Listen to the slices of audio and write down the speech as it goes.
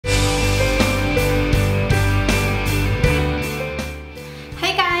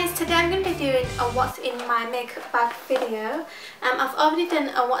what's in my makeup bag video. I've already done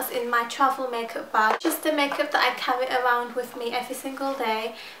a what's in my travel makeup bag, just the makeup that I carry around with me every single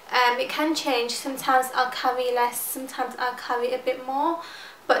day. It can change, sometimes I'll carry less, sometimes I'll carry a bit more,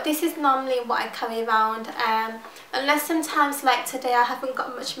 but this is normally what I carry around, unless sometimes like today I haven't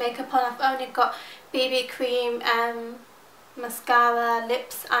got much makeup on. I've only got BB cream, mascara,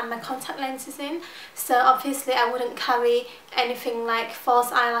 lips and my contact lenses in, so obviously I wouldn't carry anything like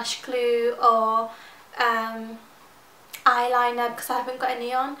false eyelash glue or eyeliner because I haven't got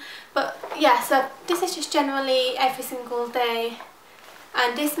any on. But yeah, so this is just generally every single day.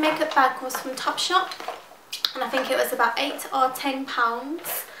 And this makeup bag was from Topshop and I think it was about £8 or £10,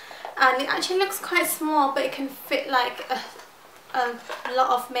 and it actually looks quite small, but it can fit like a lot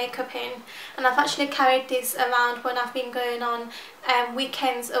of makeup in. And I've actually carried this around when I've been going on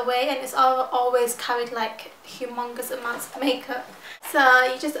weekends away, and it's always carried like humongous amounts of makeup. So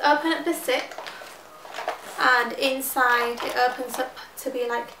you just open up the zip and inside it opens up to be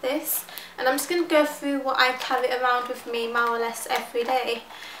like this, and I'm just going to go through what I carry around with me more or less every day.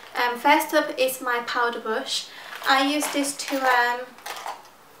 First up is my powder brush. I use this to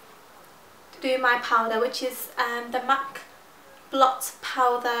do my powder, which is the MAC blot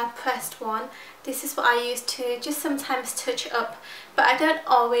powder pressed one. This is what I use to just sometimes touch up, but I don't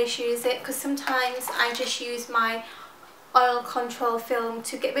always use it because sometimes I just use my oil control film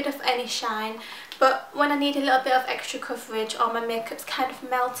to get rid of any shine. But when I need a little bit of extra coverage or my makeup's kind of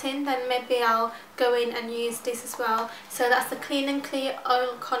melting, then maybe I'll go in and use this as well. So that's the Clean and Clear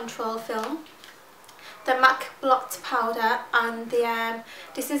oil control film, the MAC blot powder, and the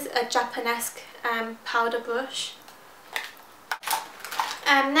this is a Japanese powder brush.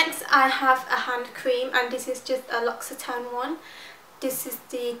 Next I have a hand cream, and this is just a L'Occitane one. This is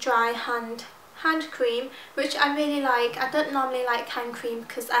the dry hand cream, which I really like. I don't normally like hand cream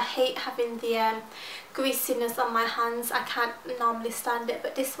because I hate having the greasiness on my hands. I can't normally stand it,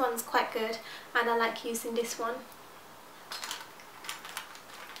 but this one's quite good and I like using this one.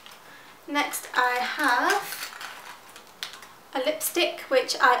 Next I have a lipstick,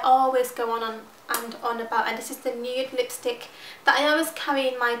 which I always go on and on about, and this is the nude lipstick that I always carry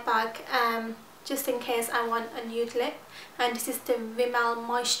in my bag just in case I want a nude lip, and this is the Rimmel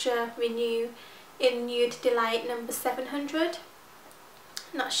Moisture Renew in Nude Delight number 700.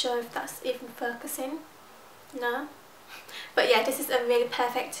 Not sure if that's even focusing, no, but yeah, this is a really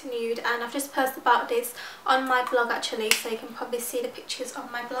perfect nude, and I've just posted about this on my blog actually, so you can probably see the pictures on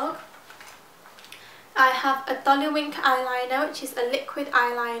my blog. I have a Dolly Wink eyeliner, which is a liquid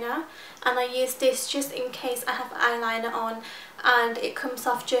eyeliner, and I use this just in case I have eyeliner on and it comes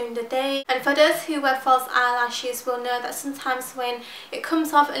off during the day. And for those who wear false eyelashes will know that sometimes when it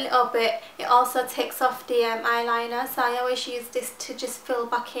comes off a little bit, it also takes off the eyeliner, so I always use this to just fill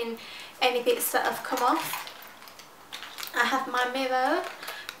back in any bits that have come off. I have my mirror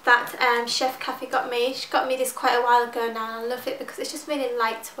that Chef Kathy got me. She got me this quite a while ago now, and I love it because it's just really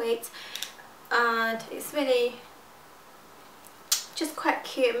lightweight and it's really just quite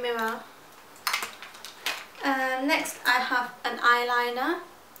cute mirror. Next I have an eyeliner,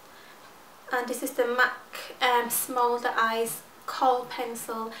 and this is the MAC Smolder Eyes Kohl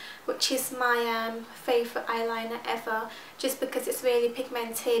pencil, which is my favourite eyeliner ever, just because it's really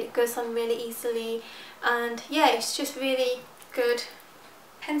pigmented, it goes on really easily, and yeah, it's just really good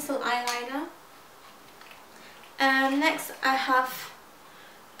pencil eyeliner. Next I have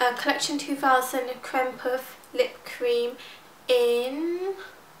a Collection 2000 Creme Puff lip cream in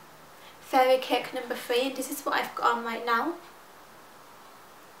Fairy Cake number 3, and this is what I've got on right now.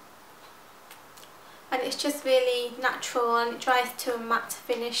 And it's just really natural and it dries to a matte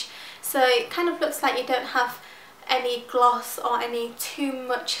finish, so it kind of looks like you don't have any gloss or any too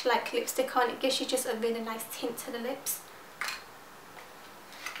much like lipstick on. It gives you just a really nice tint to the lips.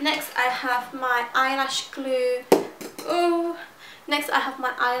 Next I have my eyelash glue. Next I have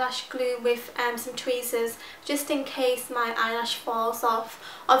my eyelash glue with some tweezers, just in case my eyelash falls off.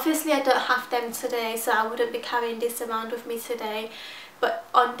 Obviously I don't have them today, so I wouldn't be carrying this around with me today, but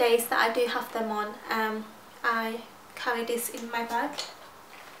on days that I do have them on, I carry this in my bag.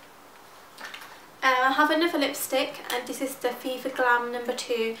 I have another lipstick, and this is the Fever Glam number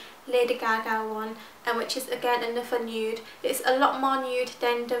 2 Lady Gaga one, which is again another nude. It's a lot more nude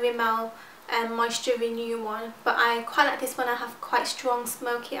than the Rimmel Moisture Renew one, but I quite like this one. I have quite strong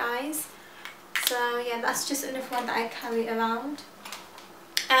smoky eyes, so yeah, that's just another one that I carry around.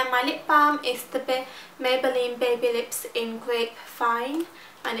 My lip balm is the Maybelline Baby Lips in Grape Fine,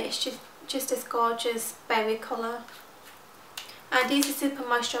 and it's just this gorgeous berry colour. And these are super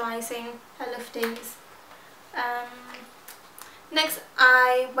moisturising, I love these. Next,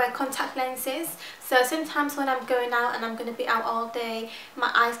 I wear contact lenses. So sometimes when I'm going out and I'm going to be out all day,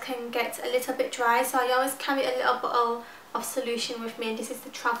 my eyes can get a little bit dry, so I always carry a little bottle of solution with me, and this is the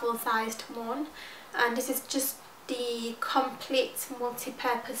travel sized one, and this is just the complete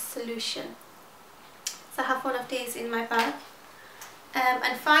multi-purpose solution. So I have one of these in my bag.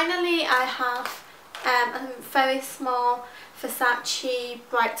 And finally I have a very small Versace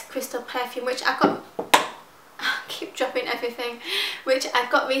Bright Crystal perfume, which I got I keep dropping everything, which I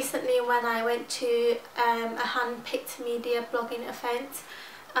got recently when I went to a hand-picked media blogging event.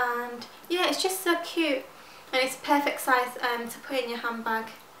 And yeah, it's just so cute, and it's perfect size to put in your handbag.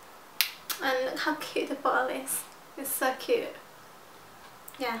 And look how cute the bottle is. It's so cute.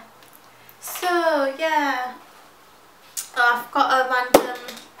 Yeah. So yeah, I've got a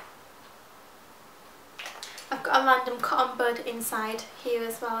random cotton bud inside here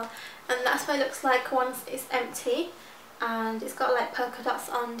as well, and that's what it looks like once it's empty, and it's got like polka dots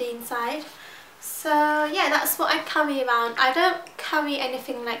on the inside. So yeah, that's what I carry around. I don't carry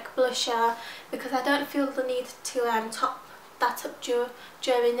anything like blusher because I don't feel the need to top that up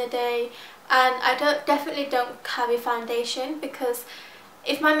during the day, and I definitely don't carry foundation because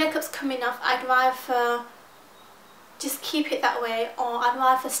if my makeup's coming off, I'd rather just keep it that way, or I'd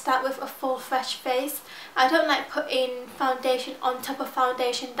rather start with a full fresh face. I don't like putting foundation on top of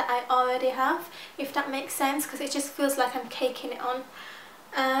foundation that I already have, if that makes sense, because it just feels like I'm caking it on.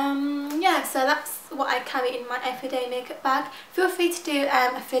 Yeah, so that's what I carry in my everyday makeup bag. Feel free to do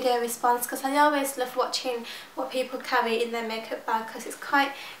a video response, because I always love watching what people carry in their makeup bag, because it's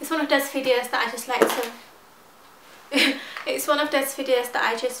one of those videos that I just like to it's one of those videos that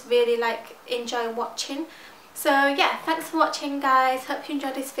I just really enjoy watching. So yeah, thanks for watching guys, hope you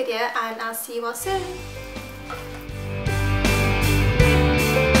enjoyed this video, and I'll see you all soon.